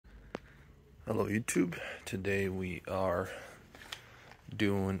Hello YouTube. Today we are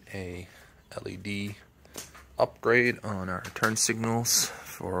doing a LED upgrade on our turn signals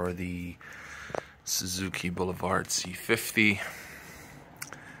for the Suzuki Boulevard C50.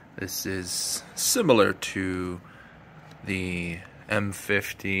 This is similar to the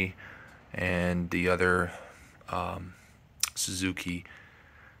M50 and the other Suzuki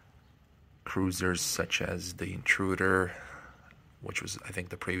cruisers such as the Intruder, which was I think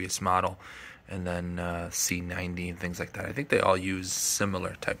the previous model, and then C90 and things like that. I think they all use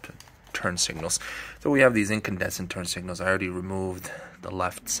similar type of turn signals. So we have these incandescent turn signals. I already removed the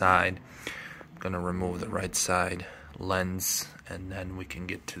left side. I'm going to remove the right side lens, and then we can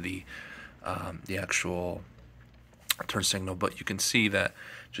get to the actual turn signal. But you can see that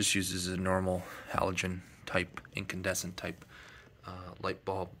just uses a normal halogen type, incandescent type light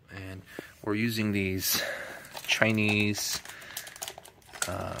bulb, and we're using these Chinese,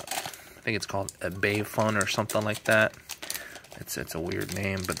 I think it's called a Bayfun or something like that. It's a weird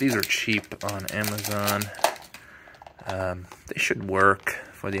name, but these are cheap on Amazon. They should work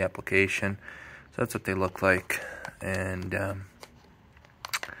for the application. So that's what they look like, and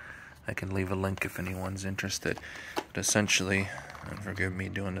I can leave a link if anyone's interested. But essentially, and forgive me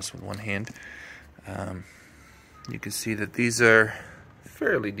doing this with one hand, you can see that these are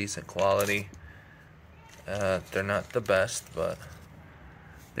fairly decent quality. They're not the best, but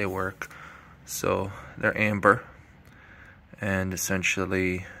they work. So they're amber, and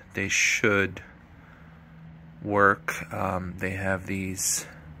essentially they should work. They have these,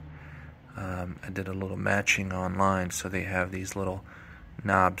 I did a little matching online, so they have these little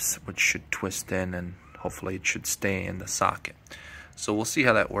knobs which should twist in, and hopefully it should stay in the socket. So we'll see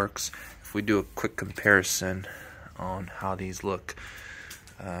how that works. If we do a quick comparison on how these look,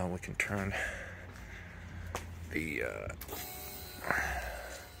 we can turn the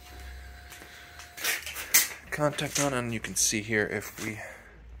contact on, and you can see here if we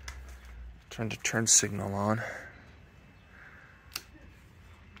turn the turn signal on,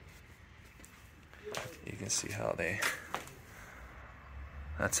 you can see how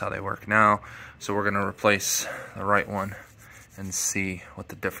that's how they work now. So we're going to replace the right one and see what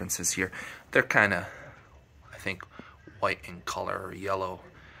the difference is here. They're kind of, I think, white in color or yellow.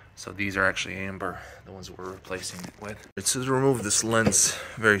 So these are actually amber, the ones we're replacing it with. So to remove this lens,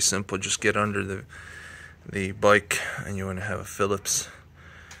 very simple. Just get under the bike, and you want to have a Phillips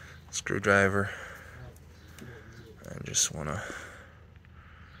screwdriver, and just want to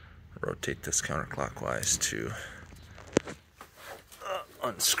rotate this counterclockwise to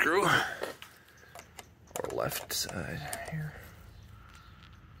unscrew our left side here.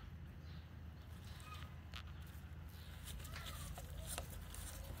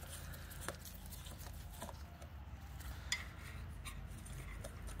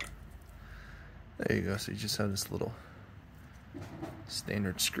 There you go. So you just have this little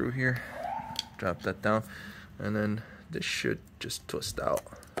standard screw here. Drop that down, and then this should just twist out.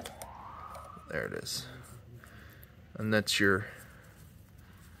 There it is. And that's your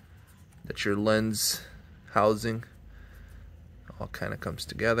lens housing. All kind of comes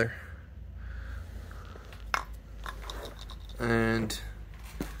together. And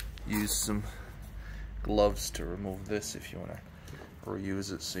use some gloves to remove this if you want to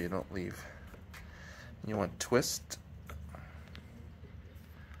reuse it, so you don't leave. You want to twist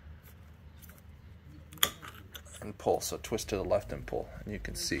and pull. So twist to the left and pull, and you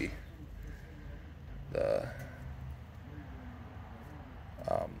can see the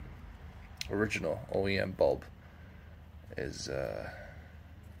original OEM bulb is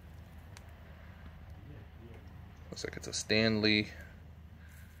looks like it's a Stanley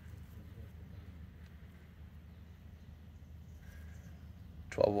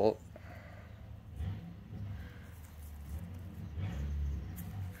 12-volt.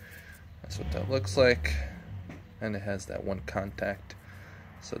 That's what that looks like, and it has that one contact,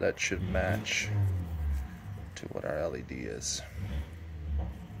 so that should match to what our LED is.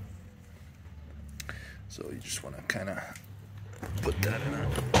 So you just want to kind of put that in a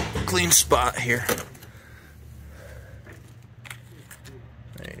clean spot here.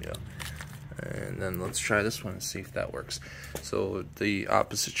 There you go. And then let's try this one and see if that works. So the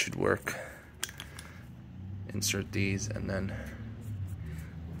opposite should work. Insert these and then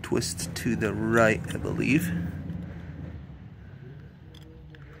twist to the right, I believe.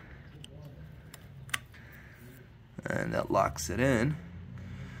 And that locks it in.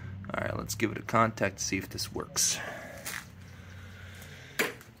 Alright, let's give it a contact to see if this works.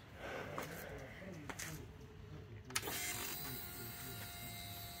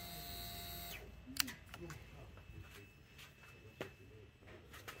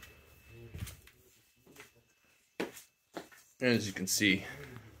 As you can see,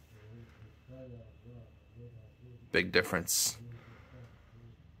 big difference,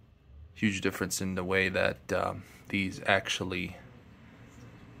 huge difference in the way that these actually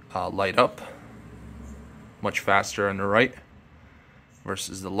light up. Much faster on the right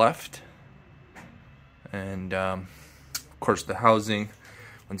versus the left. And of course the housing,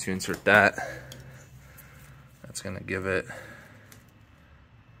 once you insert that, that's going to give it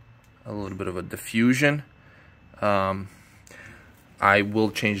a little bit of a diffusion. I will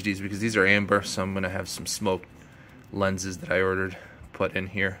change these because these are amber, so I'm going to have some smoke lenses that I ordered put in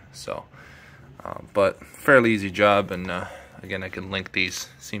here. So but fairly easy job, and again, I can link these.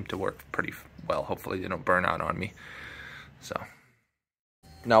 Seem to work pretty well. Hopefully they don't burn out on me. So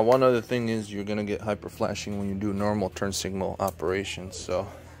now one other thing is you're gonna get hyper flashing when you do normal turn signal operations. So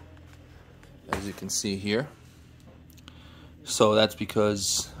as you can see here, so that's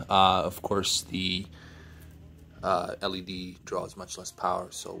because of course the LED draws much less power.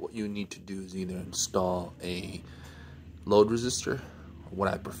 So what you need to do is either install a load resistor. What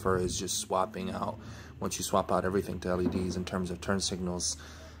I prefer is just swapping out. Once you swap out everything to LEDs in terms of turn signals,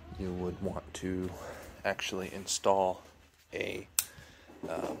 you would want to actually install a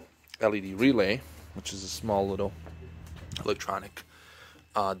LED relay, which is a small little electronic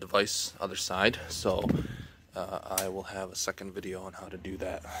device other side. So I will have a second video on how to do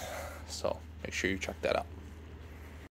that. So make sure you check that out.